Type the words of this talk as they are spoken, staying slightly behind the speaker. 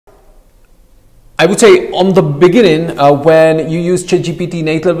I would say on the beginning, when you use ChatGPT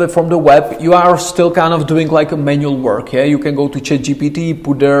natively from the web, you are still kind of doing like a manual work. Yeah, you can go to ChatGPT,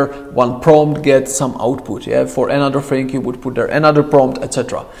 put there one prompt, get some output. Yeah, for another thing you would put there another prompt,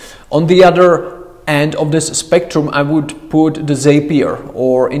 etc. On the other end of this spectrum, I would put the Zapier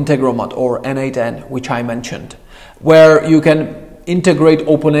or Integromat or N8N, which I mentioned, where you can integrate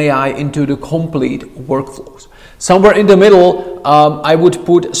OpenAI into the complete workflows. Somewhere in the middle, I would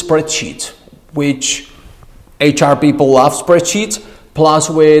put Spreadsheets, which HR people love Spreadsheets. Plus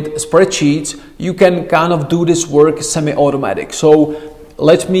with Spreadsheets, you can kind of do this work semi-automatic. So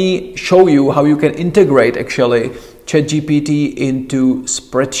let me show you how you can integrate actually ChatGPT into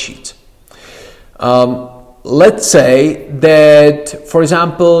Spreadsheets. Let's say that, for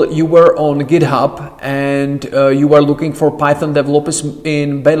example, you were on GitHub and you were looking for Python developers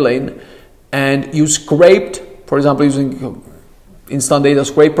in Berlin, and you scraped, for example, using Instant Data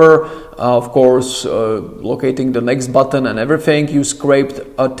Scraper, of course, locating the next button and everything, you scraped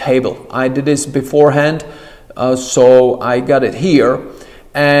a table. I did this beforehand, so I got it here.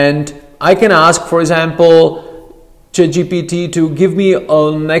 And I can ask, for example, ChatGPT to give me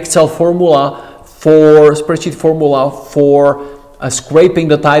an Excel formula for spreadsheet formula for scraping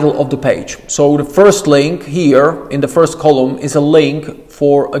the title of the page. So the first link here in the first column is a link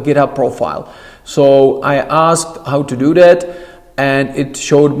for a GitHub profile. So I asked how to do that, and it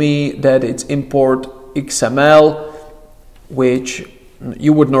showed me that it's import XML, which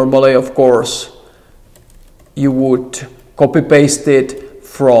you would normally, of course, you would copy paste it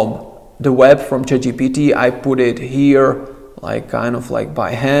from the web, from ChatGPT. I put it here, like kind of like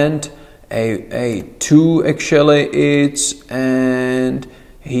by hand. A2 actually it's, and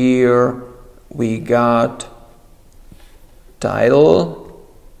here we got title.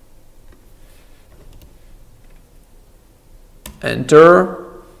 Enter.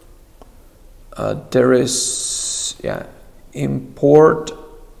 There is import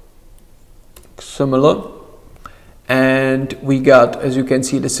similar, and we got, as you can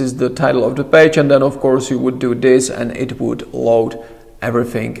see, this is the title of the page, and then of course you would do this and it would load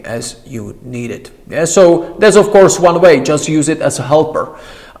everything as you need it. Yeah, so that's of course one way, just use it as a helper.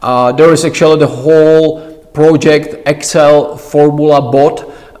 There is actually the whole project Excel formula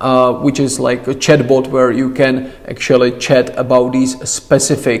bot, which is like a chat bot where you can actually chat about these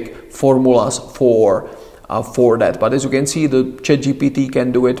specific formulas for that. But as you can see, the ChatGPT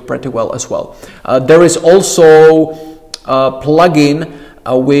can do it pretty well as well. There is also a plugin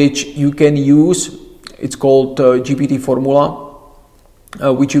which you can use. It's called GPT Formula,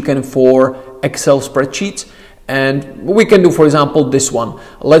 which you can for Excel spreadsheets. And we can do, for example, this one.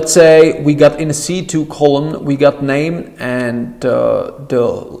 Let's say we got in a C2 column, we got name and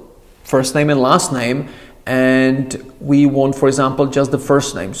the first name and last name, and we want, for example, just the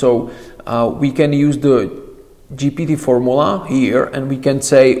first name. So we can use the GPT formula here, and we can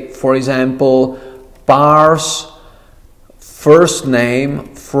say, for example, parse first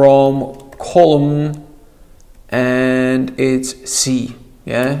name from column, and it's C.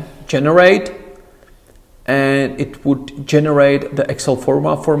 Yeah, generate. And it would generate the Excel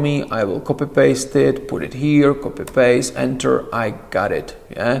formula for me. I will copy paste it, put it here, copy paste, enter, I got it.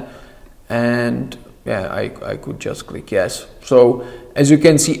 Yeah, and yeah, I could just click yes. So as you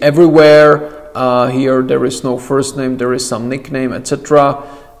can see everywhere, here there is no first name, there is some nickname, etc.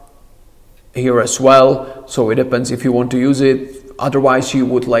 here as well. So it depends if you want to use it. Otherwise you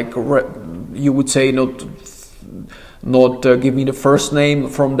would like, you would say not give me the first name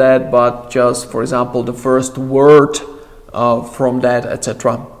from that, but just, for example, the first word from that,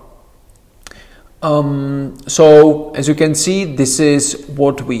 etc. So as you can see, this is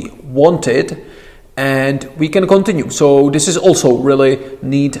what we wanted, and we can continue. So this is also really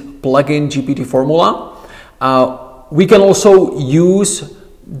neat plugin, GPT Formula. We can also use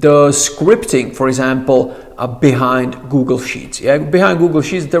the scripting, for example, behind Google Sheets. Yeah, behind Google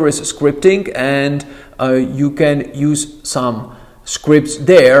Sheets there is scripting, and you can use some scripts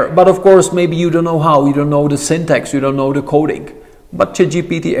there, but of course maybe you don't know how, you don't know the syntax, you don't know the coding, but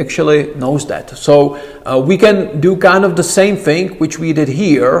ChatGPT actually knows that. So we can do kind of the same thing which we did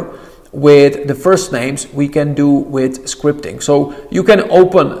here with the first names, we can do with scripting. So you can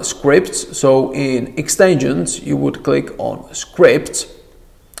open scripts. So in extensions you would click on scripts,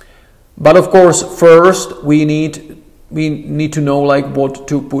 but of course first we need to know like what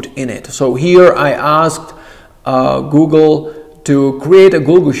to put in it. So here I asked Google to create a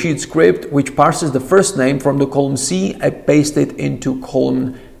Google Sheet script which parses the first name from the column C. I paste it into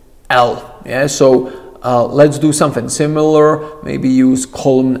column L. Yeah, so let's do something similar, maybe use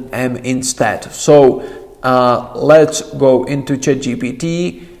column M instead. So let's go into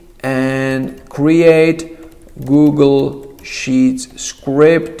ChatGPT and create Google Sheets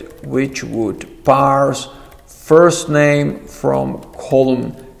script which would parse first name from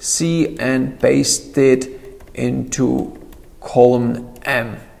column C and paste it into column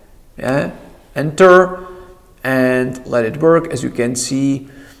M. Yeah, enter and let it work. As you can see,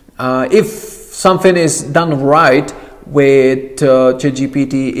 if something is done right with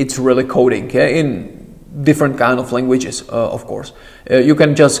ChatGPT, it's really coding, yeah, in different kind of languages, of course. You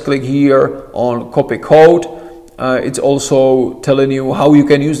can just click here on copy code. It's also telling you how you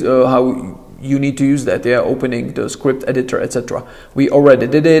can use, how you need to use that, yeah, opening the script editor, etc. We already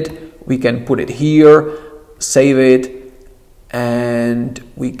did it. We can put it here, save it, and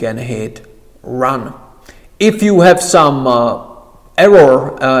we can hit run. If you have some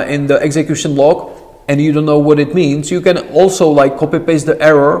error in the execution log and you don't know what it means, you can also like copy paste the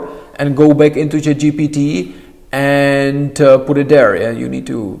error and go back into ChatGPT and put it there. Yeah, you need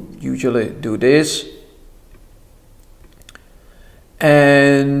to usually do this.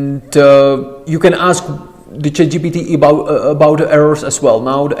 And you can ask the ChatGPT about the errors as well.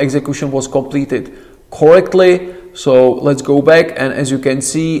 Now the execution was completed correctly. So let's go back, and as you can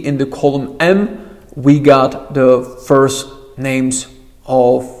see in the column M, we got the first names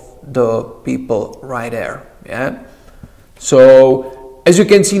of the people right there. Yeah. So as you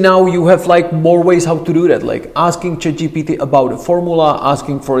can see now, you have like more ways how to do that, like asking ChatGPT about a formula,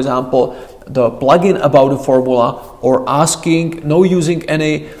 asking, for example, the plugin about the formula, or asking, no using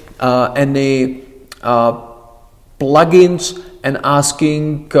any plugins, and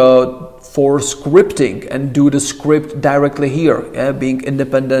asking for scripting and do the script directly here, yeah, being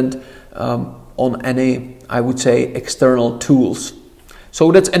independent on any, I would say, external tools.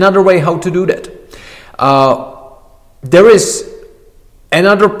 So that's another way how to do that. There is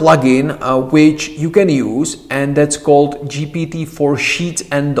another plugin which you can use, and that's called GPT for Sheets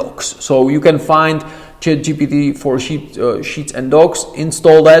and Docs. So you can find ChatGPT for Sheets and Docs,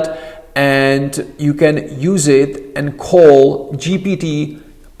 install that, and you can use it and call GPT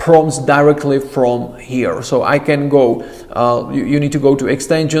prompts directly from here. So I can go, you need to go to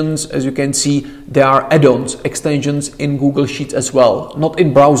extensions. As you can see, there are add-ons, extensions in Google Sheets as well, not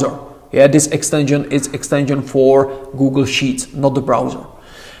in browser. Yeah, this extension is extension for Google Sheets, not the browser.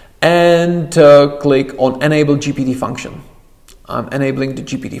 And click on enable GPT function. I'm enabling the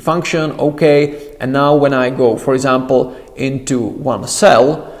GPT function, okay. And now when I go, for example, into one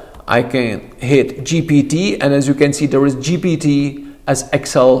cell, I can hit GPT, and as you can see, there is GPT as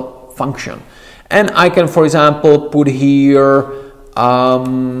Excel function. And I can, for example, put here,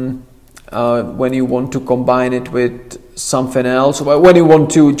 when you want to combine it with something else, when you want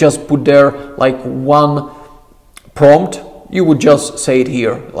to just put there like one prompt, you would just say it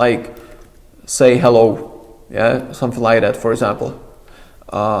here, like say hello, yeah, something like that, for example.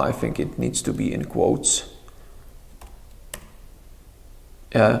 I think it needs to be in quotes.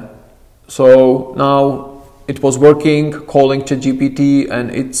 Yeah, so now it was working, calling ChatGPT,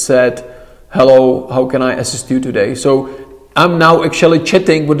 and it said, hello, how can I assist you today? So I'm now actually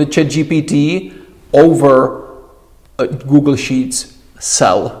chatting with the ChatGPT over a Google Sheets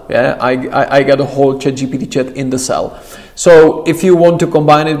cell. Yeah, I got a whole ChatGPT chat in the cell. So if you want to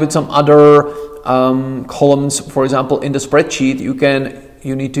combine it with some other columns, for example, in the spreadsheet,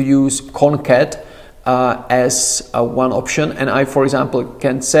 you need to use concat as one option. And I, for example,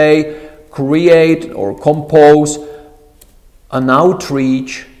 can say create or compose an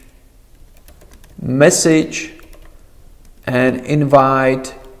outreach message and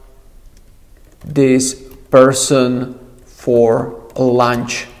invite this person for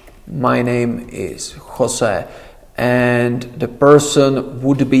lunch. My name is Jose, and the person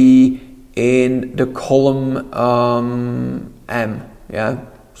would be in the column M, yeah,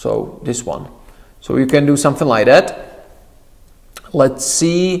 so this one. So you can do something like that. Let's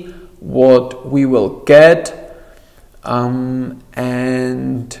see what we will get, and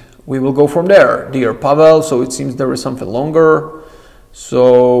we will go from there. Dear Pavel, so it seems there is something longer.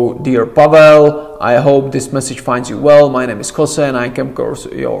 So, dear Pavel, I hope this message finds you well. My name is Jose, and I came across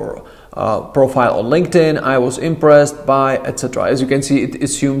your profile on LinkedIn. I was impressed by, etc. As you can see, it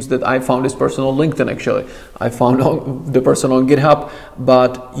assumes that I found this person on LinkedIn. Actually, I found the person on GitHub,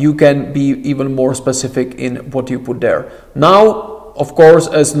 but you can be even more specific in what you put there. Now, of course,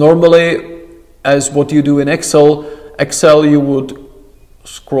 as normally as what you do in Excel, you would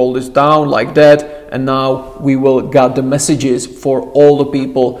scroll this down like that, and now we will get the messages for all the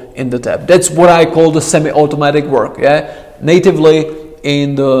people in the tab. That's what I call the semi-automatic work. Yeah, natively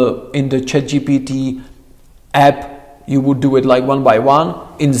in the ChatGPT app, you would do it like one by one.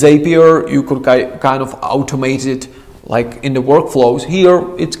 In Zapier, you could kind of automate it like in the workflows. Here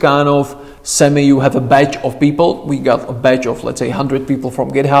it's kind of semi, you have a batch of people. We got a batch of, let's say, 100 people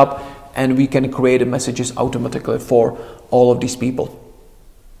from GitHub, and we can create messages automatically for all of these people.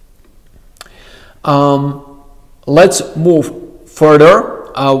 Let's move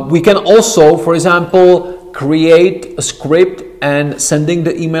further. We can also, for example, create a script and sending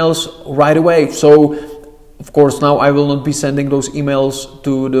the emails right away. So of course now I will not be sending those emails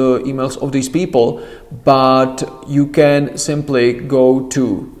to the emails of these people, but you can simply go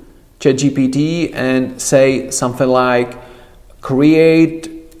to ChatGPT and say something like create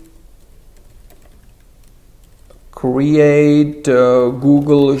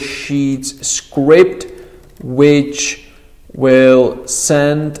Google Sheets script which will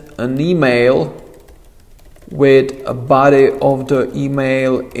send an email with a body of the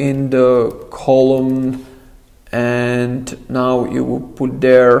email in the column, and now you will put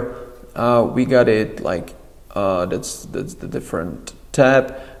there, we got it like that's the different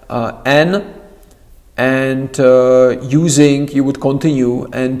tab, N, and you would continue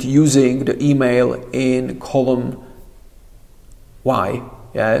and using the email in column Y,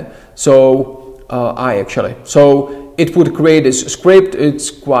 yeah, so I actually, so it would create this script. It's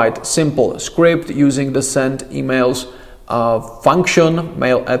quite simple script using the send emails function,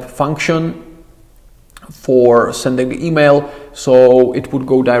 mail app function for sending the email. So it would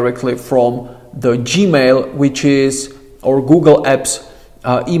go directly from the Gmail, which is, or Google Apps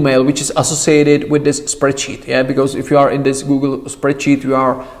email, which is associated with this spreadsheet. Yeah, because if you are in this Google spreadsheet, you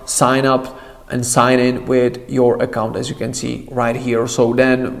are sign up and sign in with your account, as you can see right here. So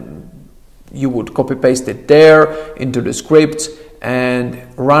then you would copy paste it there into the scripts and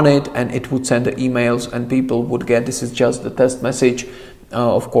run it, and it would send the emails and people would get, this is just the test message.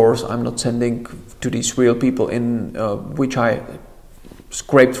 Of course, I'm not sending to these real people in which I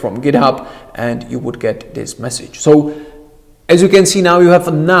scraped from GitHub, and you would get this message. So as you can see now, you have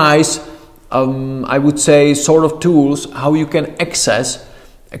a nice, I would say, sort of tools how you can access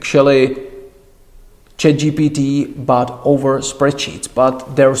actually ChatGPT but over spreadsheets,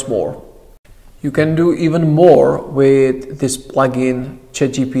 but there's more. You can do even more with this plugin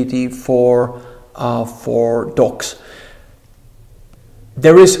ChatGPT for docs.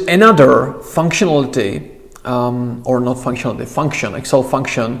 There is another functionality, or not functionality, function, Excel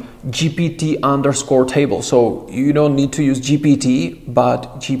function, GPT_table. So you don't need to use GPT,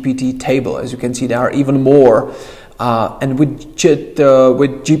 but GPT table. As you can see, there are even more. And with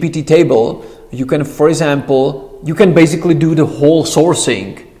GPT table, you can, for example, you can basically do the whole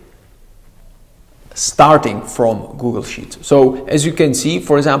sourcing starting from Google Sheets. So as you can see,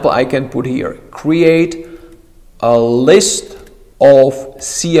 for example, I can put here, create a list of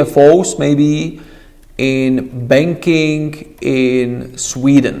CFOs maybe in banking in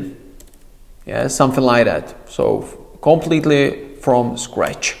Sweden. Yeah, something like that. So completely from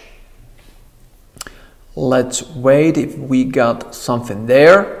scratch. Let's wait if we got something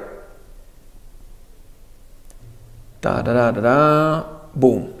there.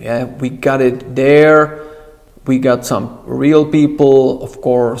 Boom, yeah, we got it there. We got some real people, of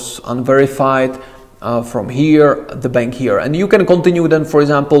course, unverified from here, the bank here. And you can continue then, for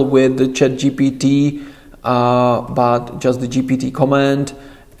example, with the ChatGPT, but just the GPT command.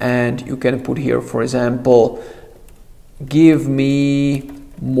 And you can put here, for example, give me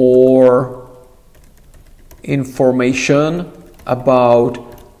more information about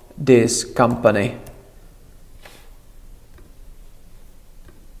this company.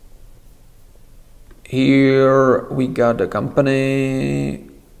 Here we got the company,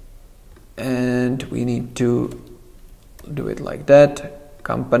 and we need to do it like that,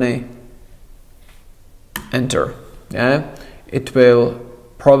 company, enter. Yeah, it will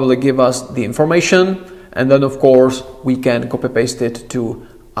probably give us the information, and then of course we can copy paste it to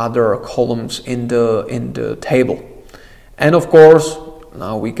other columns in the table. And of course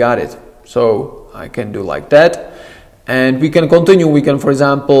now we got it, so I can do like that, and we can continue. We can, for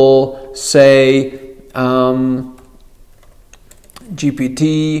example, say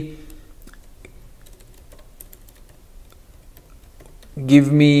GPT,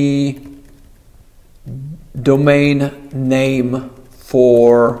 give me domain name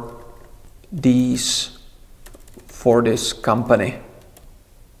for this company.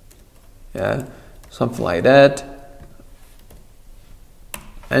 Yeah, something like that.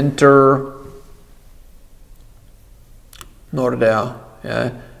 Enter. Nordea.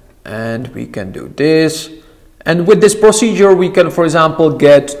 Yeah. And we can do this, and with this procedure we can, for example,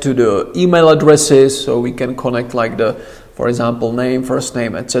 get to the email addresses, so we can connect like the, for example, name, first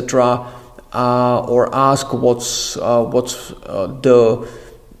name, etc., or ask what's the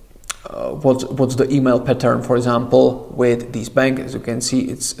what's the email pattern, for example, with this bank. As you can see,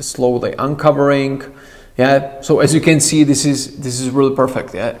 it's slowly uncovering. Yeah, so as you can see, this is really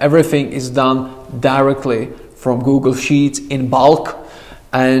perfect. Yeah, everything is done directly from Google Sheets in bulk,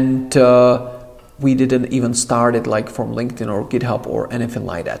 and we didn't even start it like from LinkedIn or GitHub or anything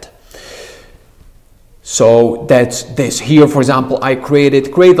like that. So that's this. Here, for example, I create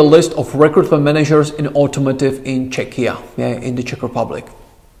a list of recruitment managers in automotive in Czechia, yeah, in the Czech Republic.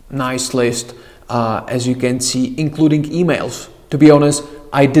 Nice list, as you can see, including emails. To be honest,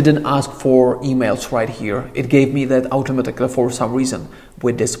 I didn't ask for emails right here. It gave me that automatically for some reason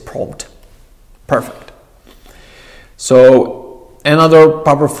with this prompt. Perfect. So another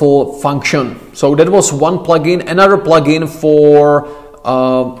powerful function. So that was one plugin. Another plugin for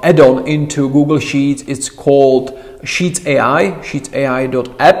add-on into Google Sheets. It's called Sheets AI,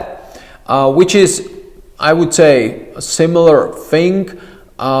 sheetsai.app, which is, I would say, a similar thing,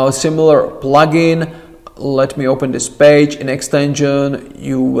 similar plugin. Let me open this page. In extension,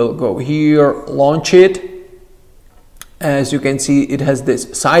 you will go here, launch it. As you can see, it has this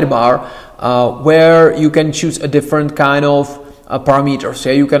sidebar where you can choose a different kind of parameters.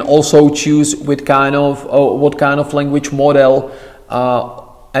 Yeah, you can also choose with kind of what kind of language model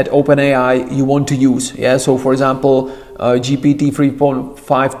at OpenAI you want to use. Yeah, so for example, GPT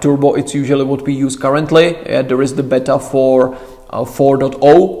 3.5 Turbo, it's usually what we use currently. Yeah, there is the beta for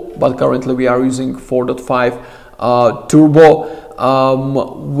 4.0, but currently we are using 4.5 Turbo,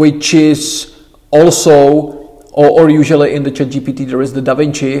 which is also, or usually in the ChatGPT there is the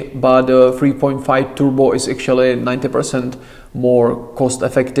DaVinci, but 3.5 Turbo is actually 90% more cost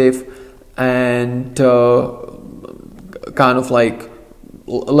effective and kind of like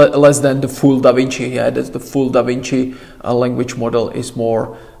less than the full DaVinci. Yeah, that's the full DaVinci language model is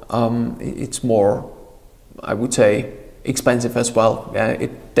more, it's more, I would say, expensive as well. Yeah,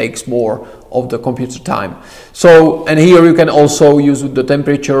 it takes more of the computer time. So, and here you can also use the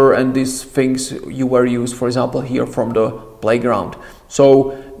temperature and these things you were used, for example, here from the playground.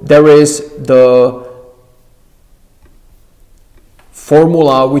 So there is the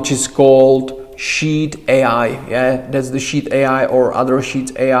formula which is called Sheet AI. Yeah, that's the Sheet AI or other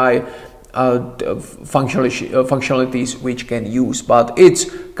Sheets AI functionalities which can use, but it's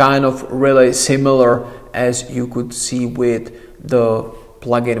kind of really similar as you could see with the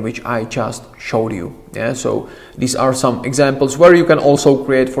plugin which I just showed you. Yeah, so these are some examples where you can also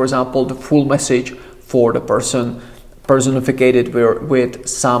create, for example, the full message for the person, personified with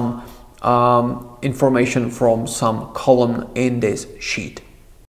some information from some column in this sheet.